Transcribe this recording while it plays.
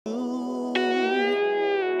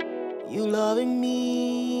You loving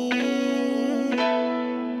me,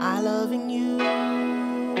 I loving you.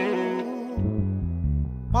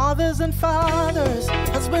 Mothers and fathers,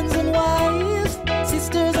 husbands and wives,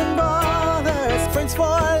 sisters and brothers, friends for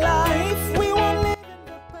life. We won't live in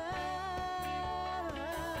the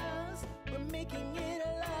past, we're making it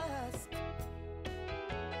last.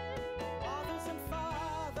 Mothers and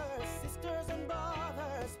fathers, sisters and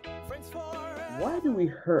brothers, friends forever. Why do we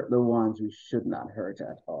hurt the ones we should not hurt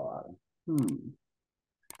at all?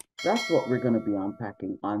 That's what we're going to be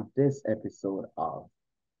unpacking on this episode of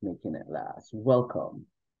Making It Last. Welcome.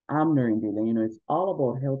 I'm Narendil, and it's all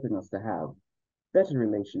about helping us to have better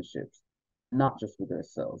relationships, not just with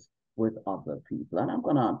ourselves, with other people. And I'm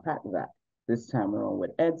going to unpack that this time around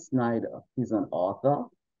with Ed Snyder. He's an author.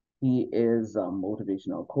 He is a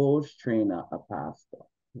motivational coach, trainer, a pastor.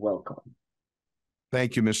 Welcome.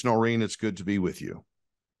 Thank you, Miss Noreen. It's good to be with you.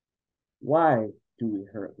 Why do we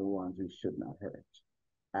hurt the ones we should not hurt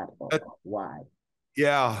at all? Why?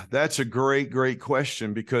 Yeah, that's a great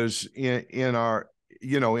question, because in our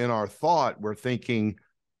thought, we're thinking,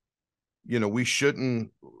 we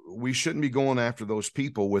shouldn't be going after those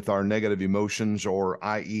people with our negative emotions, or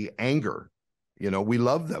i.e. anger. We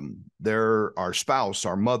love them. They're our spouse,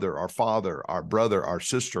 our mother, our father, our brother, our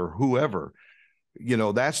sister, whoever.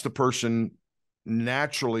 That's the person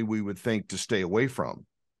naturally we would think to stay away from.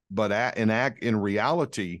 But in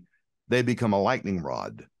reality, they become a lightning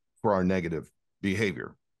rod for our negative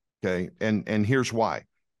behavior. Okay. And here's why.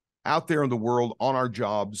 Out there in the world, on our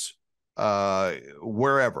jobs,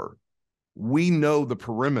 wherever, we know the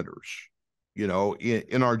perimeters,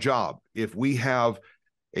 in our job. If we have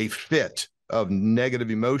a fit of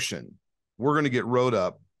negative emotion, we're going to get wrote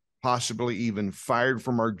up, possibly even fired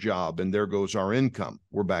from our job, and there goes our income.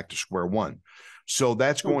 We're back to square one. So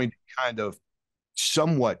that's going to kind of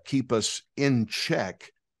somewhat keep us in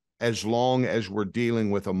check as long as we're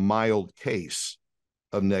dealing with a mild case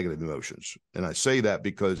of negative emotions. And I say that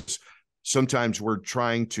because sometimes we're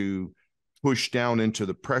trying to push down into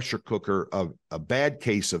the pressure cooker of a bad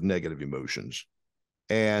case of negative emotions,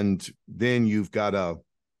 and then you've got a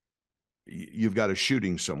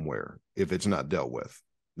shooting somewhere if it's not dealt with.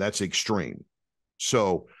 That's extreme.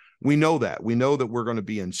 So we know that we're going to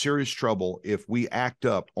be in serious trouble if we act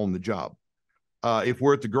up on the job. If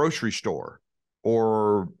we're at the grocery store,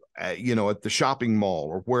 or at the shopping mall,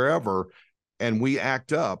 or wherever, and we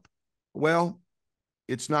act up, well,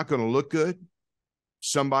 it's not going to look good.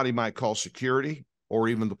 Somebody might call security or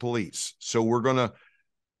even the police. So we're going to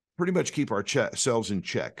pretty much keep ourselves in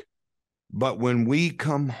check. But when we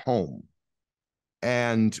come home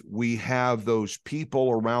and we have those people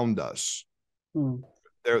around us,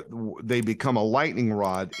 they become a lightning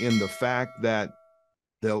rod in the fact that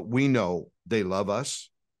we know they love us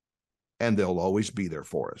and they'll always be there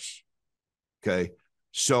for us. Okay.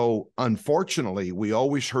 So unfortunately, we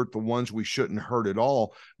always hurt the ones we shouldn't hurt at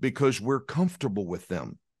all because we're comfortable with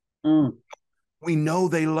them. We know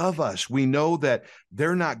they love us. We know that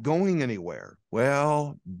they're not going anywhere.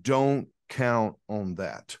 Well, don't count on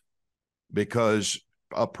that, because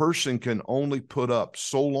a person can only put up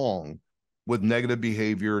so long with negative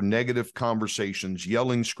behavior, negative conversations,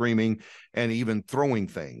 yelling, screaming, and even throwing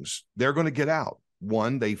things. They're going to get out.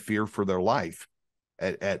 One, they fear for their life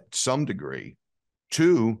at some degree.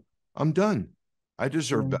 Two, I'm done. I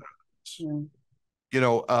deserve better.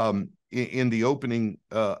 In the opening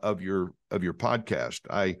of your podcast,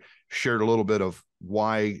 I shared a little bit of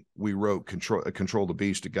why we wrote Control the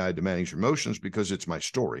Beast, a guide to manage emotions, because it's my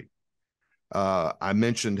story. I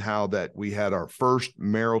mentioned how that we had our first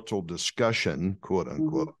marital discussion, quote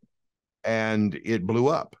unquote, and it blew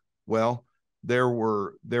up. Well, there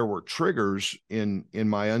were triggers in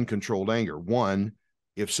my uncontrolled anger. One,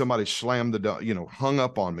 if somebody slammed the door, hung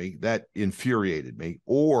up on me, that infuriated me.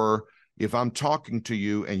 Or if I'm talking to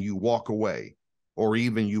you and you walk away, or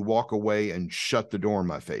even you walk away and shut the door in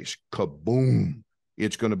my face, kaboom,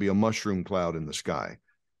 it's going to be a mushroom cloud in the sky.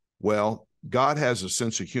 Well, God has a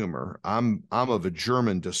sense of humor. I'm of a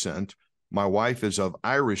German descent. My wife is of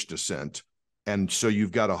Irish descent. And so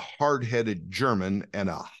you've got a hard-headed German and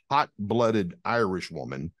a hot-blooded Irish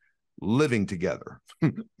woman living together,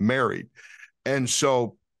 married. And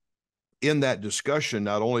so in that discussion,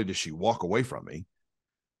 not only did she walk away from me,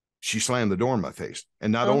 she slammed the door in my face.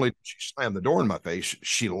 And not only did she slam the door in my face,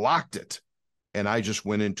 she locked it. And I just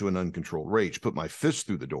went into an uncontrolled rage, put my fist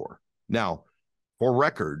through the door. Now, for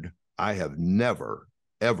record, I have never,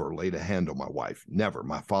 ever laid a hand on my wife. Never.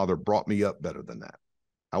 My father brought me up better than that.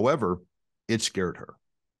 However, it scared her.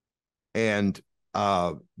 And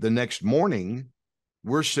the next morning,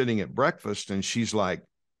 we're sitting at breakfast and she's like,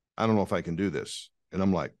 I don't know if I can do this. And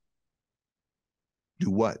I'm like, Do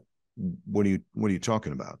what? What are you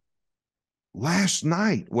talking about? Last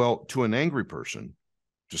night. Well, to an angry person,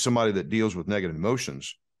 to somebody that deals with negative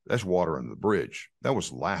emotions, that's water under the bridge. That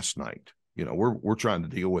was last night. We're trying to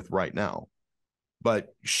deal with right now.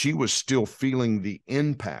 But she was still feeling the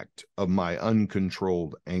impact of my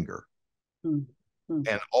uncontrolled anger. Mm-hmm.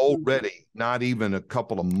 And already, not even a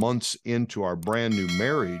couple of months into our brand new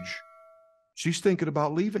marriage, she's thinking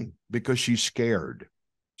about leaving because she's scared.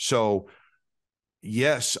 So,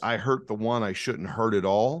 yes, I hurt the one I shouldn't hurt at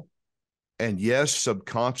all. And yes,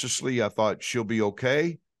 subconsciously, I thought she'll be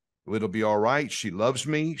okay. It'll be all right. She loves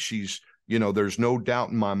me. There's no doubt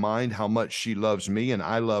in my mind how much she loves me and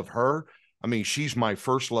I love her. I mean, she's my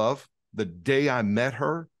first love. The day I met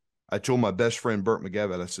her, I told my best friend, Bert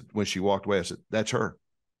McGavitt, I said, when she walked away, I said, that's her.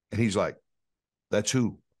 And he's like, that's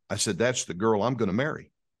who? I said, that's the girl I'm going to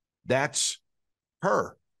marry. That's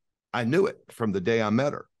her. I knew it from the day I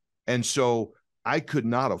met her. And so I could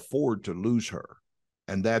not afford to lose her.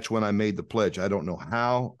 And that's when I made the pledge. I don't know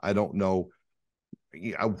how, I don't know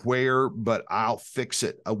where, but I'll fix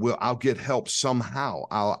it. I'll get help somehow.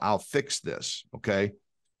 I'll fix this. Okay.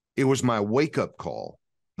 It was my wake up call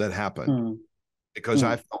that happened because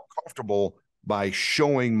I felt comfortable by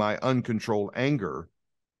showing my uncontrolled anger.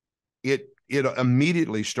 It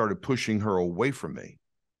immediately started pushing her away from me.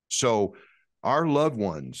 So our loved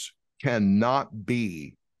ones cannot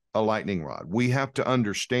be a lightning rod. We have to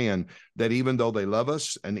understand that even though they love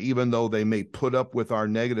us and even though they may put up with our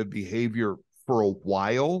negative behavior for a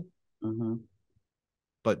while,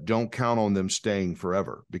 but don't count on them staying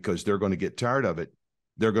forever because they're going to get tired of it.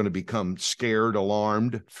 They're going to become scared,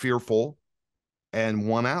 alarmed, fearful, and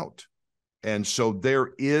want out. And so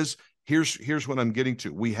here's what I'm getting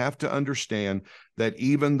to. We have to understand that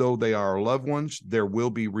even though they are our loved ones, there will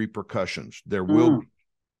be repercussions. There will be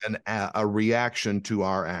a reaction to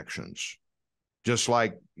our actions. Just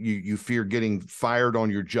like you fear getting fired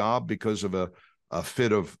on your job because of a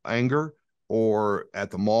fit of anger, or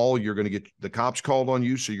at the mall, you're going to get the cops called on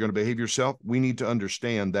you, so you're going to behave yourself. We need to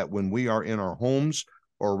understand that when we are in our homes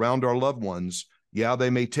or around our loved ones, yeah, they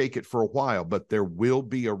may take it for a while, but there will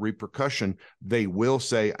be a repercussion. They will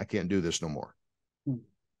say, I can't do this no more.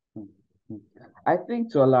 I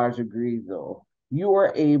think to a large degree, though, you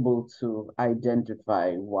are able to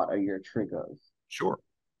identify what are your triggers. Sure.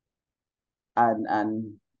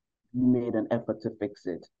 And you made an effort to fix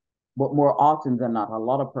it. But more often than not, a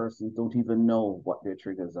lot of persons don't even know what their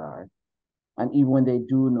triggers are. And even when they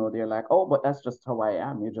do know, they're like, oh, but that's just how I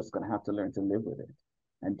am. You're just going to have to learn to live with it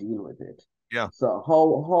and deal with it. Yeah. So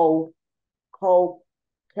how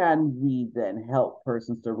can we then help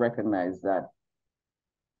persons to recognize that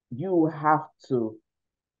you have to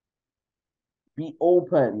be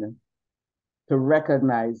open to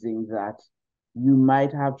recognizing that you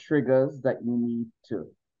might have triggers that you need to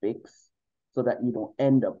fix so that you don't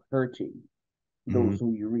end up hurting those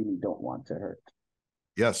who you really don't want to hurt?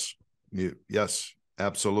 Yes. Yes,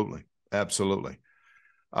 absolutely. Absolutely.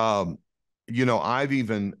 I've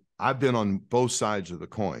been on both sides of the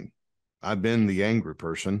coin. I've been the angry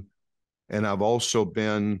person, and I've also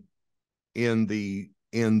been in the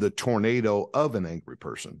tornado of an angry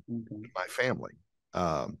person, my family.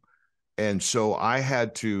 And so I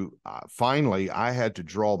had to finally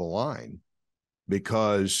draw the line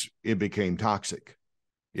because it became toxic.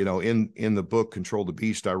 In the book Control the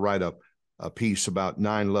Beast, I write a piece about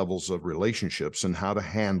 9 levels of relationships and how to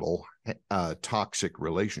handle toxic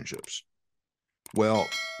relationships.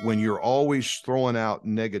 Well, when you're always throwing out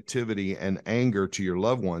negativity and anger to your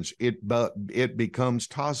loved ones, it becomes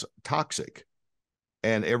toxic.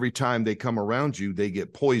 And every time they come around you, they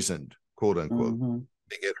get poisoned, quote unquote.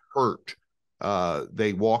 They get hurt.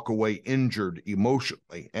 They walk away injured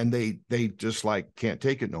emotionally, and they just can't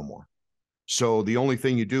take it no more. So the only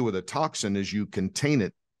thing you do with a toxin is you contain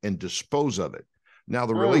it and dispose of it. Now,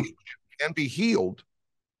 the relationship can be healed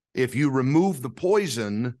if you remove the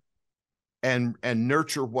poison and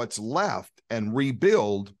nurture what's left and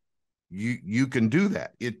rebuild. You can do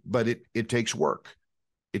that. But it takes work.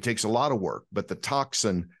 It takes a lot of work. But the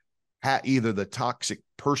toxin, either the toxic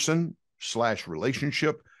person /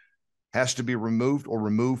 relationship has to be removed or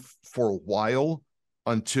removed for a while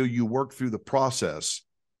until you work through the process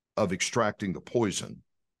of extracting the poison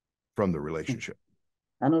from the relationship.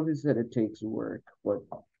 I know you said it takes work, but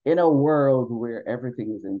in a world where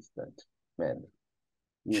everything is instant, man,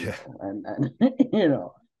 know, and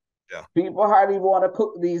people hardly want to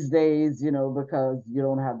cook these days, because you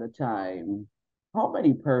don't have the time. How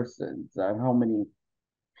many persons and how many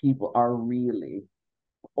people are really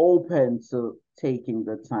open to taking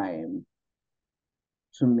the time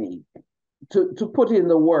to put in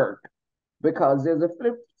the work Because there's a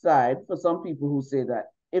flip side for some people who say that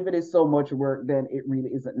if it is so much work, then it really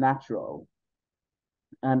isn't natural.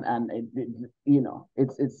 And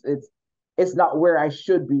it's not where I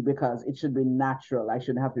should be because it should be natural. I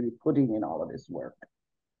shouldn't have to be putting in all of this work.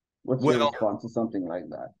 What's your response to something like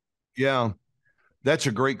that? Yeah, that's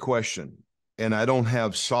a great question. And I don't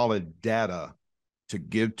have solid data to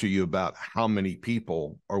give to you about how many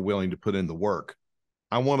people are willing to put in the work.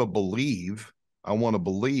 I want to believe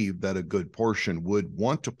that a good portion would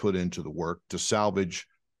want to put into the work to salvage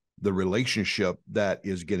the relationship that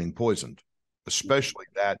is getting poisoned, especially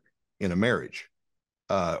that in a marriage,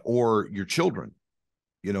 or your children.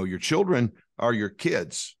 Your children are your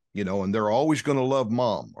kids, and they're always going to love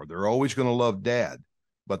mom or they're always going to love dad,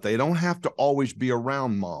 but they don't have to always be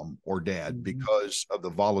around mom or dad because of the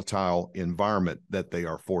volatile environment that they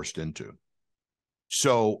are forced into.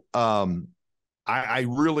 So I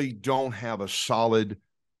really don't have a solid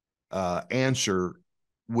answer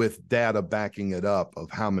with data backing it up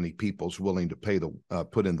of how many people's willing to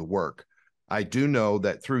put in the work. I do know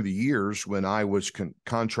that through the years when I was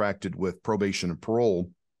contracted with probation and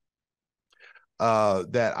parole,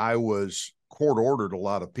 that I was court ordered a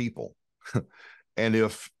lot of people. And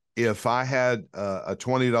if I had a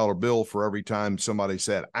 $20 bill for every time somebody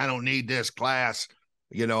said, I don't need this class,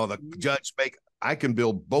 the judge I can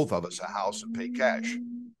build both of us a house and pay cash,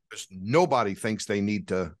 because nobody thinks they need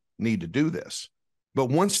to do this. But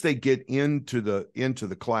once they get into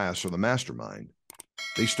the class or the mastermind,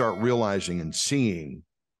 they start realizing and seeing,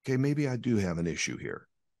 okay, maybe I do have an issue here.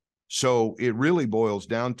 So it really boils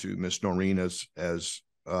down to, Miss Noreen, as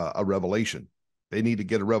a revelation. They need to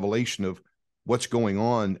get a revelation of what's going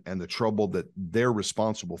on and the trouble that they're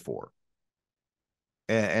responsible for.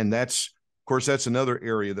 And that's, of course, that's another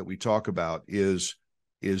area that we talk about is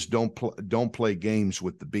don't play games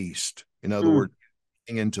with the beast. In other words,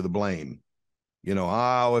 into the blame.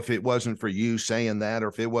 If it wasn't for you saying that, or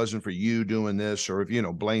if it wasn't for you doing this, or if,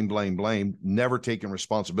 blame, never taking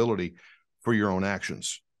responsibility for your own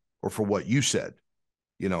actions or for what you said.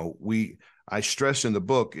 I stress in the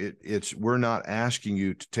book, we're not asking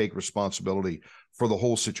you to take responsibility for the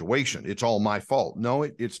whole situation. It's all my fault. No,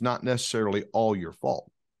 it's not necessarily all your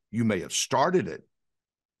fault. You may have started it.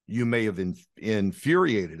 You may have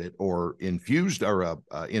infuriated it or infused or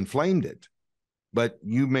inflamed it, but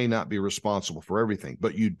you may not be responsible for everything.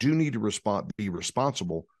 But you do need to be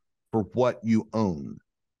responsible for what you own.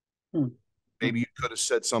 Maybe you could have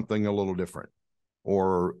said something a little different,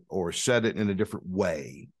 or said it in a different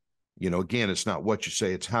way. Again, it's not what you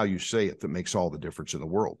say, it's how you say it that makes all the difference in the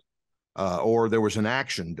world. Or there was an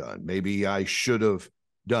action done. Maybe I should have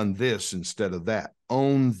done this instead of that.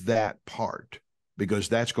 Own that part, because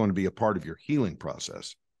that's going to be a part of your healing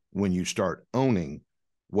process when you start owning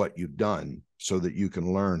what you've done so that you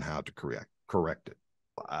can learn how to correct it.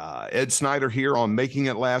 Ed Snyder here on Making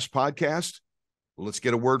It Last podcast. Let's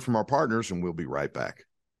get a word from our partners and we'll be right back.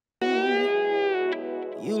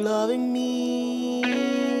 You loving me,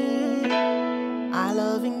 I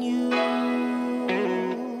loving you.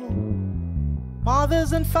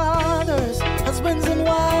 Mothers and fathers, husbands and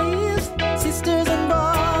wives, sisters and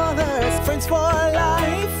brothers, friends for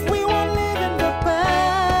life. We won't live in the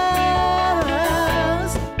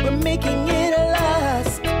past, we're making it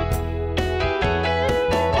last.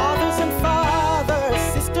 Mothers and fathers,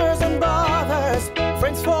 sisters and brothers,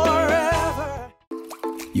 friends forever.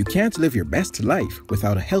 You can't live your best life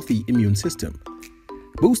without a healthy immune system.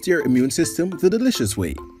 Boost your immune system the delicious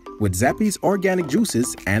way with Zappy's organic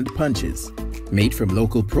juices and punches. Made from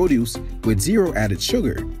local produce with zero added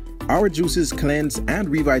sugar, our juices cleanse and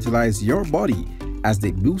revitalize your body as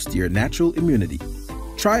they boost your natural immunity.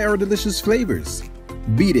 Try our delicious flavors: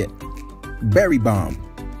 Beat It, Berry Bomb,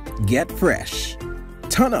 Get Fresh,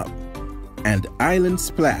 Ton Up, and Island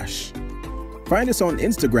Splash. Find us on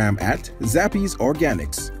Instagram at Zappy's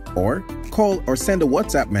Organics, or call or send a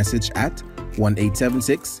WhatsApp message at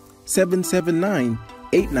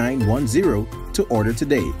 1-876-779-8910 to order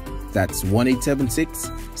today. That's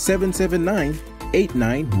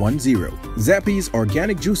 1-876-779-8910. Zappy's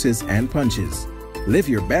Organic Juices and Punches. Live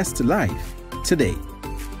your best life today.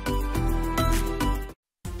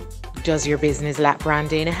 Does your business lack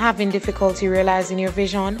branding? Having difficulty realizing your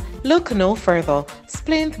vision? Look no further.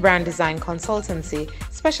 Splint Brand Design Consultancy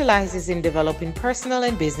specializes in developing personal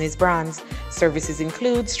and business brands. Services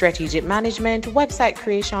include strategic management, website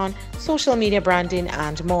creation, social media branding,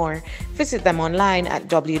 and more. Visit them online at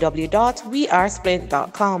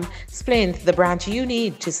www.wearesplint.com. Splint, the brand you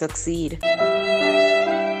need to succeed.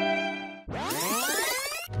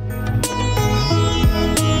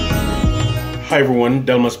 Hi everyone,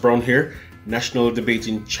 Delmas Brown here, national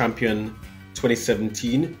debating champion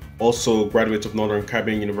 2017, also graduate of Northern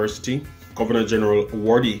Caribbean University, Governor General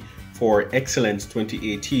awardee for Excellence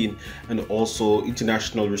 2018, and also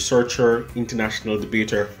international researcher, international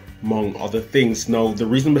debater, among other things. Now, the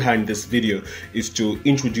reason behind this video is to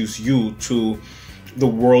introduce you to the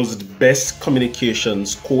world's best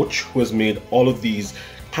communications coach who has made all of these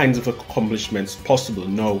kinds of accomplishments possible.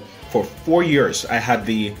 Now, for 4 years, I had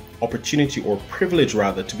the opportunity, or privilege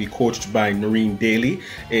rather, to be coached by Noreen Daly,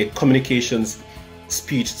 a communications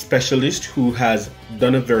speech specialist who has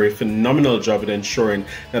done a very phenomenal job at ensuring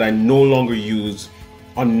that I no longer use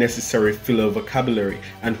unnecessary filler vocabulary,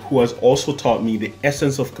 and who has also taught me the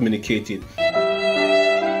essence of communicating.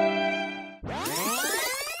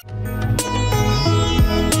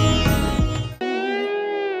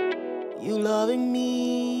 You loving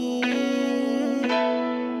me,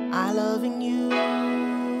 I loving you.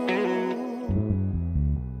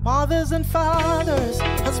 Mothers and fathers,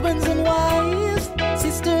 husbands and wives,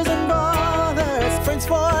 sisters and brothers, friends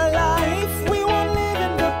for life. We won't live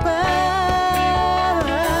in the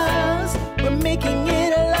past, we're making it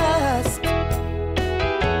last.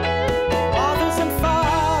 Mothers and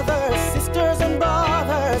fathers, sisters and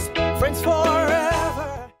brothers, friends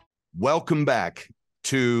forever. Welcome back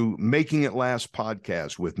to Making It Last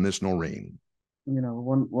podcast with Miss Noreen. You know,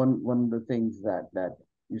 one of the things that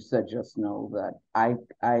you said just now that I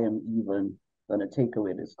am even going to take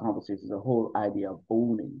away this conversation is the whole idea of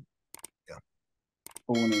owning. Yeah.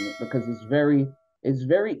 Owning it, because it's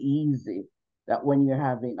very easy that when you're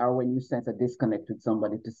having, or when you sense a disconnect with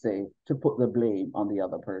somebody, to put the blame on the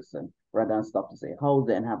other person rather than stop to say, how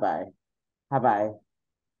then have I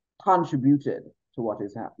contributed to what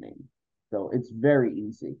is happening? So it's very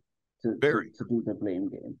easy to do the blame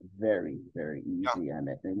game. Very, very easy. Yeah. And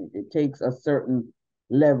it takes a certain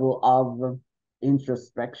level of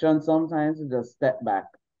introspection sometimes to just step back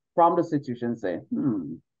from the situation and say,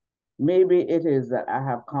 maybe it is that I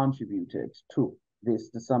have contributed to this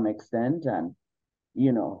to some extent, and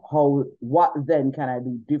you know, what then can I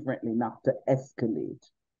do differently not to escalate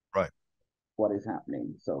what is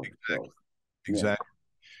happening? Exactly.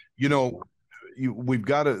 You know, we've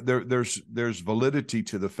got to there's validity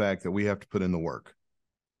to the fact that we have to put in the work.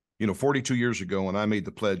 You know, 42 years ago, when I made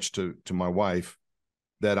the pledge to my wife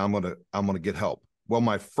that I'm gonna get help. Well,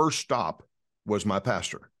 my first stop was my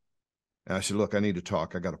pastor. And I said, look, I need to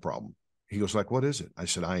talk. I got a problem. He goes like, what is it? I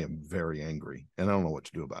said, I am very angry and I don't know what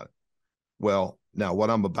to do about it. Well, now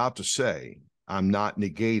what I'm about to say, I'm not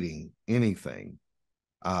negating anything.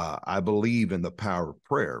 I believe in the power of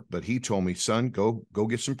prayer, but he told me, son, go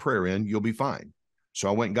get some prayer in. You'll be fine. So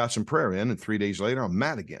I went and got some prayer in, and 3 days later, I'm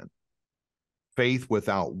mad again. Faith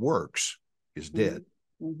without works is dead.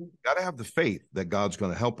 Mm-hmm. Got to have the faith that God's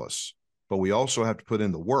going to help us, but we also have to put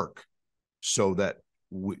in the work so that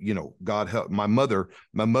God help. My mother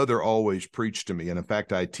always preached to me, and in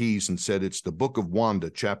fact, I teased and said it's the book of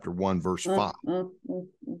Wanda, chapter 1, verse 5.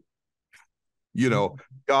 You know,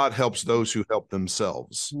 God helps those who help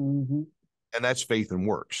themselves, and that's faith and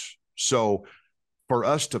works. So, for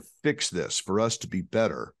us to fix this, for us to be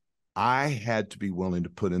better, I had to be willing to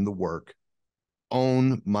put in the work,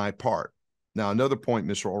 own my part. Now, another point,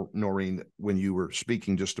 Ms. Noreen, when you were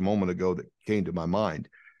speaking just a moment ago that came to my mind,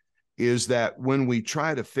 is that when we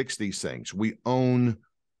try to fix these things, we own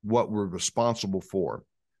what we're responsible for.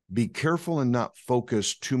 Be careful and not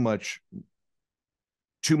focus too much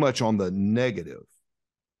on the negative.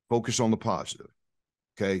 Focus on the positive.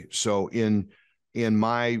 Okay. So in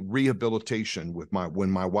my rehabilitation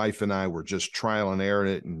when my wife and I were just trial and error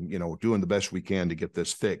it and, doing the best we can to get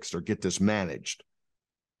this fixed or get this managed,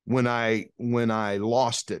 when I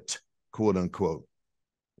lost it, quote unquote,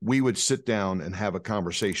 we would sit down and have a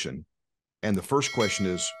conversation. And the first question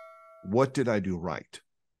is, what did I do right?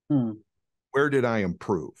 Where did I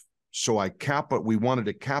improve? So we wanted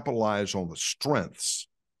to capitalize on the strengths.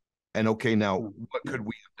 And okay, now what could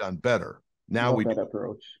we have done better? Now we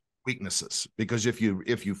approach weaknesses, because if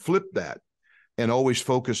you flip that and always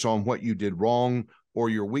focus on what you did wrong or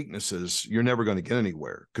your weaknesses, you're never going to get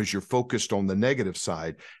anywhere, because you're focused on the negative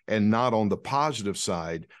side and not on the positive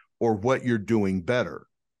side or what you're doing better.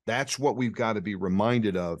 That's what we've got to be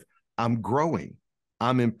reminded of. I'm growing.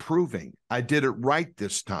 I'm improving. I did it right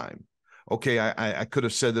this time. Okay, I could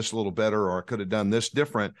have said this a little better, or I could have done this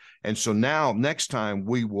different. And so now next time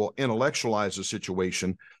we will intellectualize the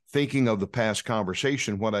situation, thinking of the past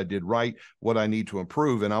conversation, what I did right, what I need to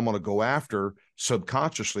improve. And I'm going to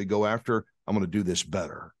subconsciously go after, I'm going to do this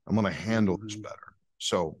better. I'm going to handle this better.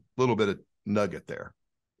 So a little bit of nugget there.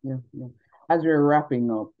 Yeah. As we're wrapping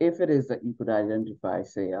up, if it is that you could identify,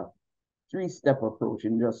 say, three-step approach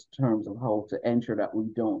in just terms of how to ensure that we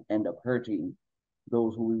don't end up hurting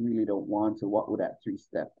those who we really don't want to, what would that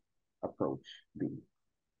three-step approach be?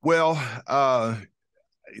 Well,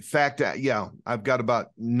 in fact, yeah, I've got about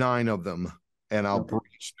 9 of them, and I'll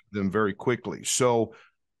breeze them very quickly. So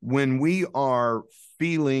when we are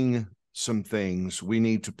feeling some things, we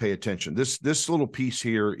need to pay attention. This little piece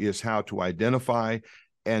here is how to identify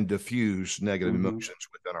and diffuse negative emotions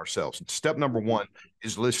within ourselves. Step number 1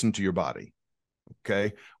 is listen to your body.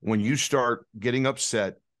 Okay. When you start getting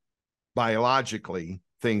upset, biologically,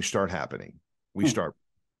 things start happening. We start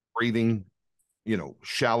breathing,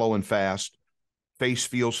 shallow and fast. Face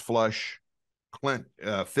feels flush,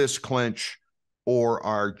 fist clench, or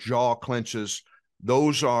our jaw clenches.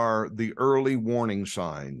 Those are the early warning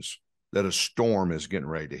signs that a storm is getting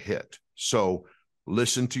ready to hit. So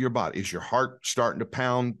listen to your body. Is your heart starting to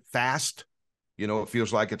pound fast? It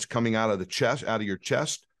feels like it's coming out of the chest, out of your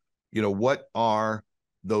chest. What are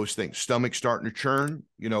those things? Stomach starting to churn.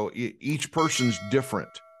 Each person's different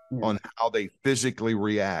on how they physically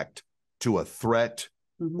react to a threat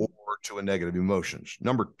or to a negative emotions.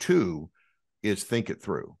 Number 2 is think it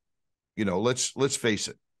through. Let's face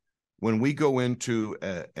it. When we go into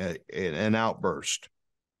an outburst,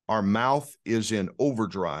 our mouth is in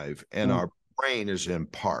overdrive and our brain is in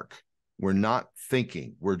park. We're not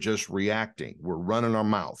thinking. We're just reacting. We're running our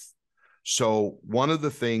mouth. So one of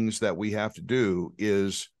the things that we have to do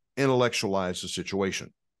is intellectualize the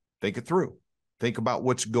situation. Think it through. Think about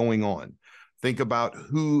what's going on. Think about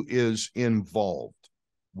who is involved.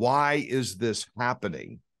 Why is this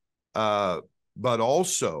happening? But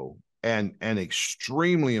also, and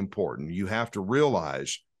extremely important, you have to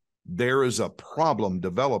realize there is a problem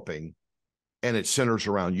developing and it centers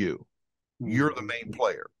around you. You're the main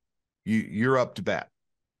player. You're up to bat.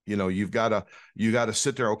 You've got to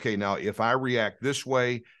sit there. Okay, now if I react this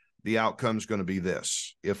way, the outcome's going to be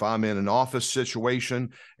this. If I'm in an office situation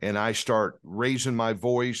and I start raising my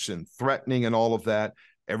voice and threatening and all of that,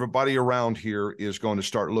 everybody around here is going to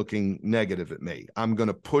start looking negative at me. I'm going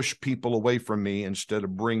to push people away from me instead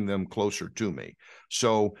of bring them closer to me.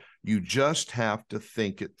 So you just have to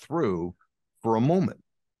think it through for a moment.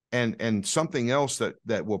 And something else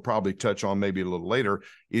that we'll probably touch on maybe a little later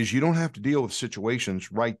is you don't have to deal with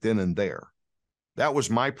situations right then and there. That was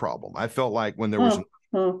my problem. I felt like when there was,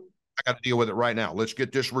 I got to deal with it right now. Let's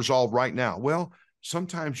get this resolved right now. Well,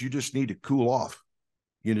 sometimes you just need to cool off.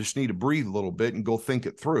 You just need to breathe a little bit and go think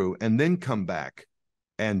it through and then come back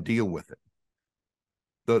and deal with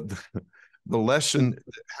it. The lesson,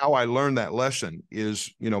 how I learned that lesson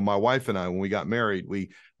is, my wife and I, when we got married, we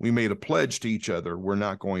made a pledge to each other. We're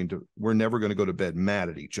never going to go to bed mad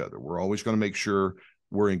at each other. We're always going to make sure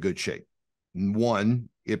we're in good shape. 1,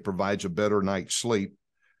 it provides a better night's sleep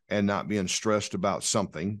and not being stressed about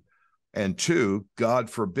something. And 2, God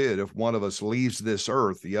forbid, if one of us leaves this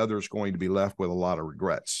earth, the other is going to be left with a lot of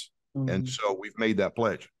regrets. And so we've made that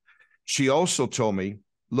pledge. She also told me,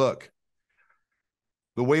 look,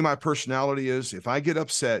 the way my personality is, if I get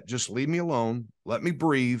upset, just leave me alone. Let me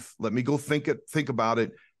breathe. Let me go think about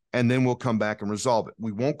it, and then we'll come back and resolve it.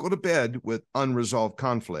 We won't go to bed with unresolved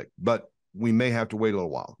conflict, but we may have to wait a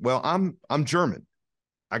little while. Well, I'm German.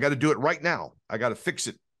 I got to do it right now. I got to fix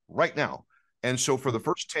it right now. And so for the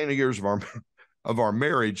first 10 years of our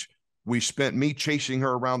marriage, we spent me chasing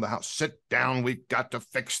her around the house. Sit down. We've got to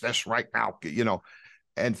fix this right now.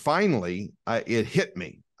 And finally, it hit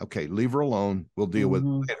me. Okay, leave her alone. We'll deal with it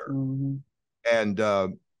later. And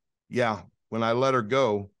when I let her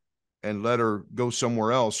go and let her go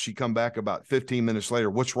somewhere else, she come back about 15 minutes later.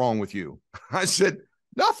 What's wrong with you? I said,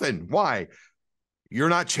 nothing. Why? You're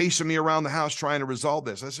not chasing me around the house trying to resolve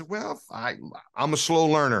this. I said, well, I'm a slow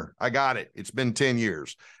learner. I got it. It's been 10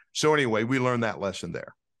 years. So anyway, we learned that lesson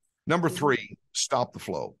there. Number 3, stop the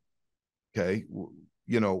flow. Okay.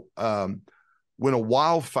 When a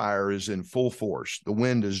wildfire is in full force, the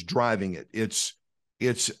wind is driving it,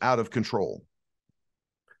 it's out of control.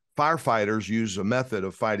 Firefighters use a method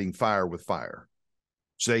of fighting fire with fire.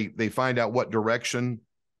 So they find out what direction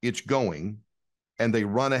it's going, and they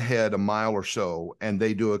run ahead a mile or so, and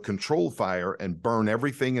they do a controlled fire and burn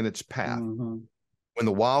everything in its path. When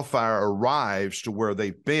the wildfire arrives to where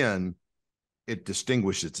they've been, it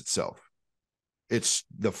distinguishes itself.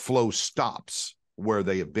 The flow stops where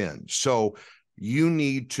they have been. So you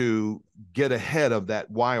need to get ahead of that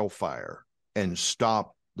wildfire and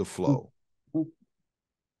stop the flow.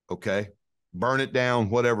 Okay? Burn it down,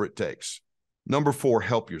 whatever it takes. Number 4,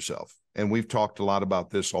 help yourself. And we've talked a lot about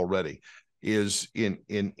this already, is in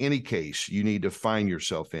any case you need to find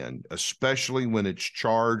yourself in, especially when it's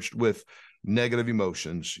charged with negative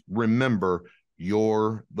emotions. Remember,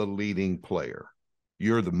 you're the leading player.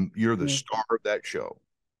 You're the star of that show.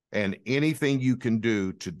 And anything you can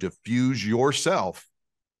do to diffuse yourself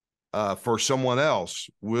for someone else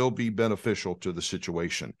will be beneficial to the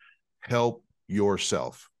situation. Help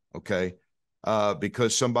yourself, okay?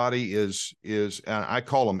 Because somebody is, and I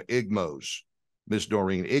call them igmos, Miss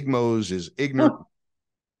Doreen. Igmos is ignorant.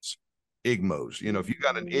 Igmos. You know, if you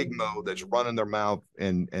got an igmo that's running their mouth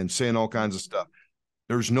and saying all kinds of stuff,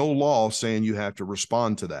 there's no law saying you have to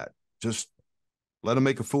respond to that. Just let them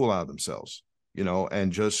make a fool out of themselves, you know,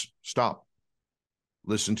 and just stop.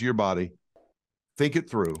 Listen to your body, think it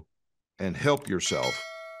through, and help yourself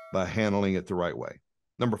by handling it the right way.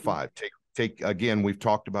 Number 5, take again, we've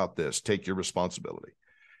talked about this, take your responsibility.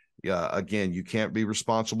 Yeah, again, you can't be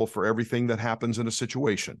responsible for everything that happens in a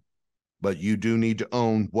situation, but you do need to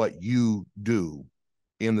own what you do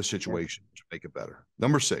in the situation to make it better.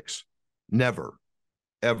 Number 6, never,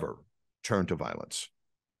 ever turn to violence.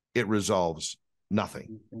 It resolves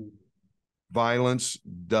nothing. Violence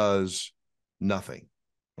does nothing.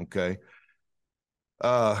 Okay.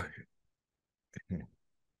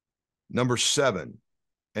 Number 7,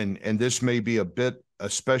 and this may be a bit,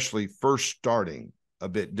 especially first starting, a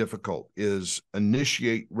bit difficult, is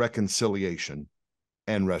initiate reconciliation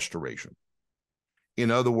and restoration.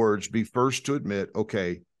 In other words, be first to admit,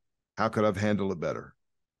 okay, how could I have handled it better?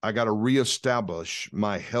 I got to reestablish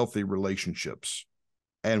my healthy relationships.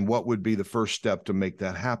 And what would be the first step to make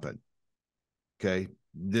that happen? Okay.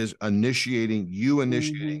 This initiating,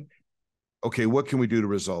 okay, what can we do to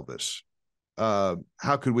resolve this?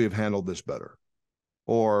 How could we have handled this better?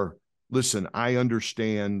 Or listen, I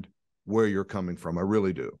understand where you're coming from. I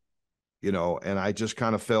really do. You know, and I just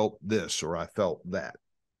kind of felt this, or I felt that.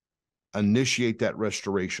 Initiate that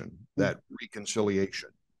restoration, that reconciliation,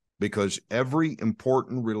 because every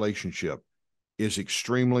important relationship is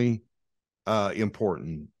extremely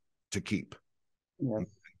important to keep. Yes.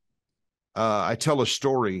 I tell a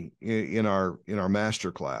story in our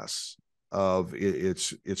master class of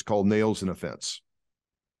it's called Nails in a Fence,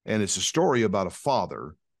 and it's a story about a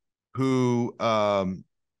father who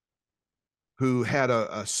had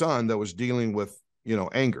a son that was dealing with, you know,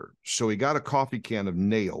 anger. So he got a coffee can of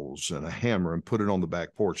nails and a hammer and put it on the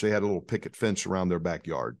back porch. They had a little picket fence around their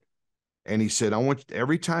backyard. And he said, I want you,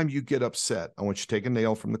 every time you get upset, I want you to take a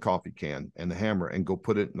nail from the coffee can and the hammer and go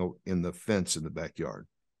put it in the fence in the backyard.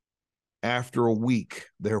 After a week,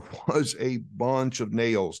 there was a bunch of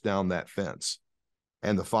nails down that fence.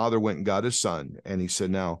 And the father went and got his son. And he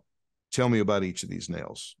said, now, tell me about each of these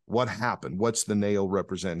nails. What happened? What's the nail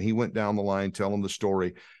represent? And he went down the line, telling the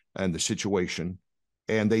story and the situation.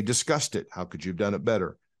 And they discussed it. How could you have done it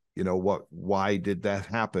better? You know, why did that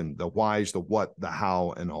happen? The whys, the what, the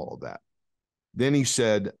how, and all of that. Then he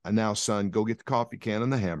said, now, son, go get the coffee can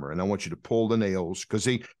and the hammer, and I want you to pull the nails, because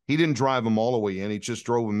he didn't drive them all the way in. He just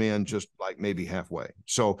drove them in just like maybe halfway.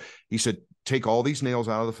 So he said, take all these nails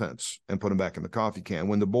out of the fence and put them back in the coffee can.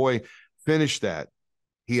 When the boy finished that,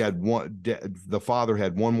 the father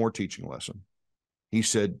had one more teaching lesson. He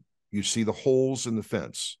said, you see the holes in the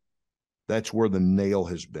fence? That's where the nail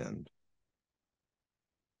has been.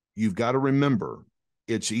 You've got to remember,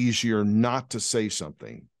 it's easier not to say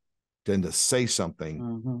something than to say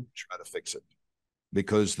something, try to fix it.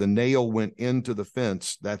 Because the nail went into the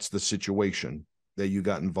fence, that's the situation that you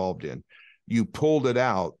got involved in. You pulled it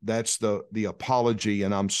out, that's the apology,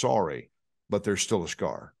 and I'm sorry, but there's still a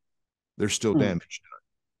scar. There's still damage done.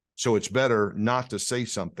 So it's better not to say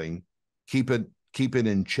something, keep it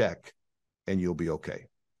in check, and you'll be okay.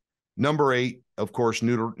 Number 8, of course,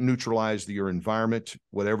 neutralize your environment,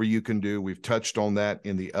 whatever you can do. We've touched on that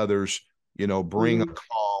in the others, you know, bring a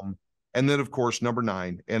calm. And then, of course, number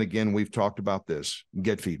 9, and again, we've talked about this,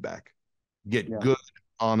 get feedback. Get good,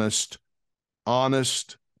 honest,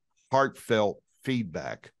 heartfelt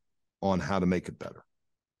feedback on how to make it better.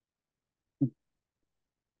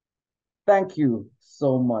 Thank you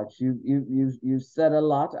so much. You said a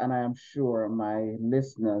lot, and I am sure my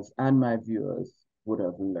listeners and my viewers would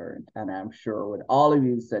have learned. And I'm sure with all of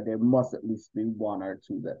you said, there must at least be one or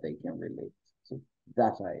two that they can relate to.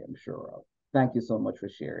 That I am sure of. Thank you so much for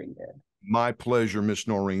sharing, Ed. My pleasure, Miss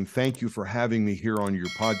Noreen. Thank you for having me here on your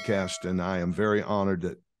podcast, and I am very honored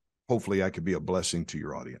that hopefully I could be a blessing to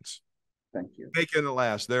your audience. Thank you. Making it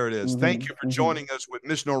last. There it is. Thank you for joining us with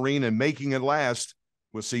Miss Noreen and Making It Last.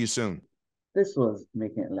 We'll see you soon. This was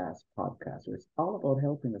Making It Last podcast, where it's all about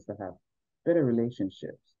helping us to have better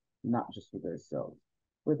relationships, not just with ourselves,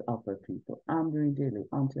 with other people. I'm Doreen Daly.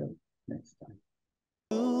 Until next time.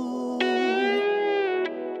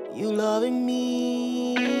 You loving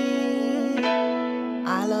me,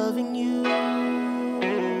 I loving you.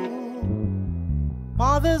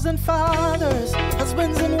 Mothers and fathers,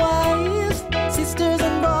 husbands and wives, sisters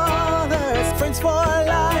and brothers, friends for